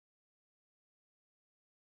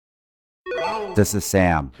This is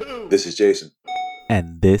Sam. This is Jason.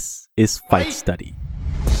 And this is Fight Study.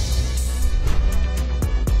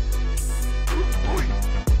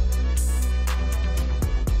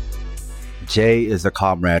 Jay is a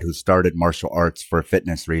comrade who started martial arts for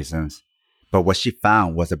fitness reasons, but what she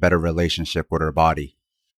found was a better relationship with her body.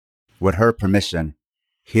 With her permission,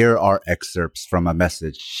 here are excerpts from a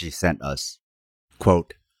message she sent us.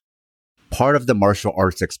 Quote, "Part of the martial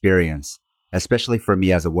arts experience, especially for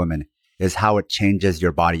me as a woman, is how it changes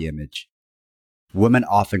your body image. Women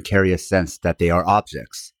often carry a sense that they are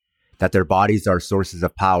objects, that their bodies are sources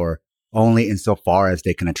of power only insofar as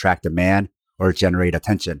they can attract a man or generate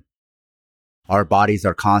attention. Our bodies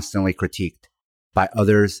are constantly critiqued by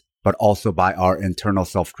others, but also by our internal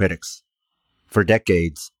self-critics. For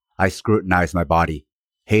decades, I scrutinized my body,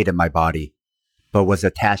 hated my body, but was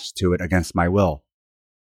attached to it against my will.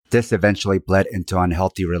 This eventually bled into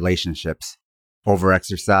unhealthy relationships,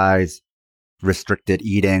 overexercise, restricted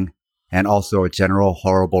eating, and also a general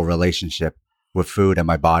horrible relationship with food and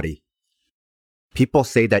my body. People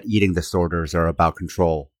say that eating disorders are about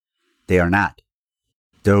control. They are not.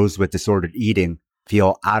 Those with disordered eating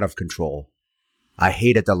feel out of control. I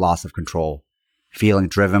hated the loss of control, feeling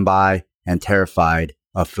driven by and terrified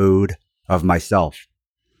of food, of myself.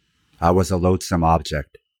 I was a loathsome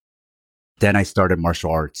object. Then I started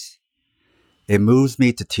martial arts. It moves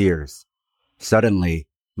me to tears. Suddenly,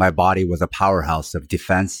 my body was a powerhouse of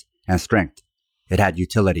defense and strength. It had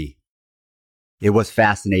utility. It was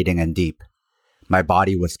fascinating and deep. My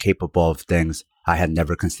body was capable of things I had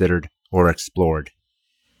never considered or explored.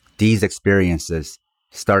 These experiences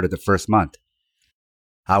started the first month.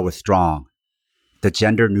 I was strong. The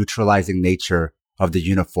gender-neutralizing nature of the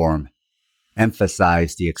uniform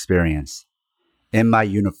emphasized the experience. In my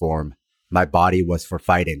uniform, my body was for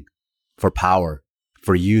fighting, for power,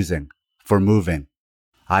 for using, for moving.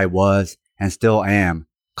 I was, and still am,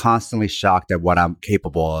 constantly shocked at what I'm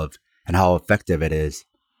capable of and how effective it is.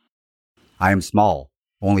 I am small,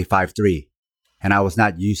 only 5'3", and I was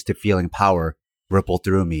not used to feeling power ripple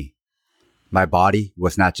through me. My body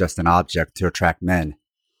was not just an object to attract men.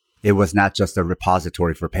 It was not just a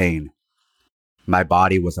repository for pain. My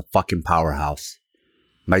body was a fucking powerhouse.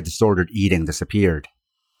 My disordered eating disappeared.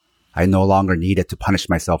 I no longer needed to punish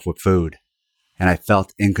myself with food, and I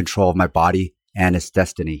felt in control of my body and its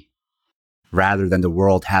destiny. Rather than the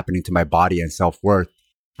world happening to my body and self-worth,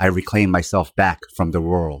 I reclaimed myself back from the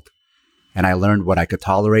world, and I learned what I could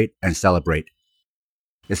tolerate and celebrate.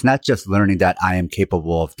 It's not just learning that I am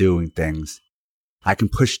capable of doing things. I can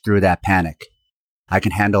push through that panic. I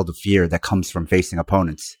can handle the fear that comes from facing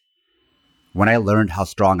opponents. When I learned how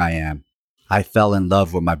strong I am, I fell in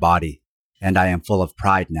love with my body, and I am full of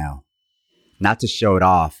pride now. Not to show it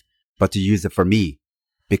off, but to use it for me,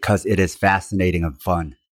 because it is fascinating and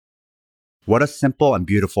fun. What a simple and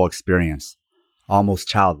beautiful experience, almost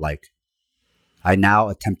childlike. I now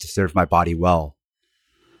attempt to serve my body well.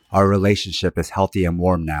 Our relationship is healthy and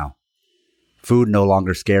warm now. Food no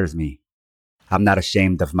longer scares me. I'm not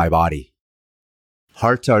ashamed of my body.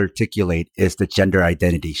 Hard to articulate is the gender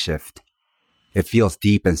identity shift. It feels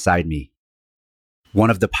deep inside me. One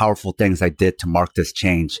of the powerful things I did to mark this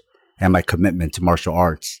change and my commitment to martial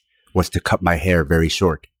arts was to cut my hair very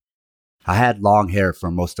short. I had long hair for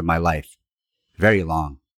most of my life. Very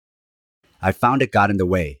long. I found it got in the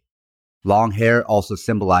way. Long hair also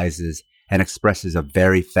symbolizes and expresses a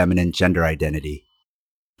very feminine gender identity.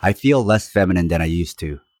 I feel less feminine than I used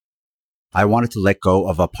to. I wanted to let go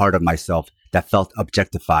of a part of myself that felt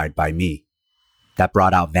objectified by me, that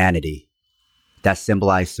brought out vanity, that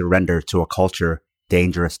symbolized surrender to a culture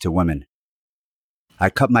dangerous to women. I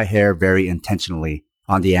cut my hair very intentionally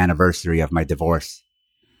on the anniversary of my divorce.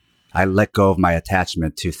 I let go of my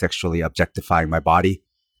attachment to sexually objectifying my body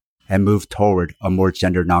and moved toward a more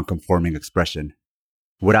gender nonconforming expression.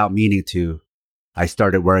 Without meaning to, I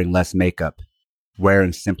started wearing less makeup,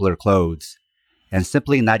 wearing simpler clothes, and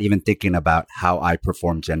simply not even thinking about how I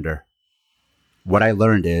perform gender. What I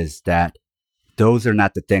learned is that those are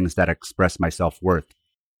not the things that express my self-worth.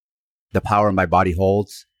 The power my body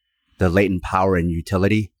holds, the latent power and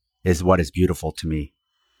utility, is what is beautiful to me.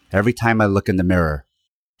 Every time I look in the mirror,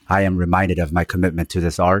 I am reminded of my commitment to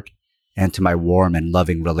this art and to my warm and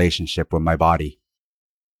loving relationship with my body.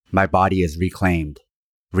 My body is reclaimed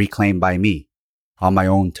by me, on my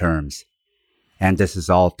own terms. And this is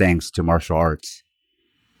all thanks to martial arts."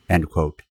 End quote.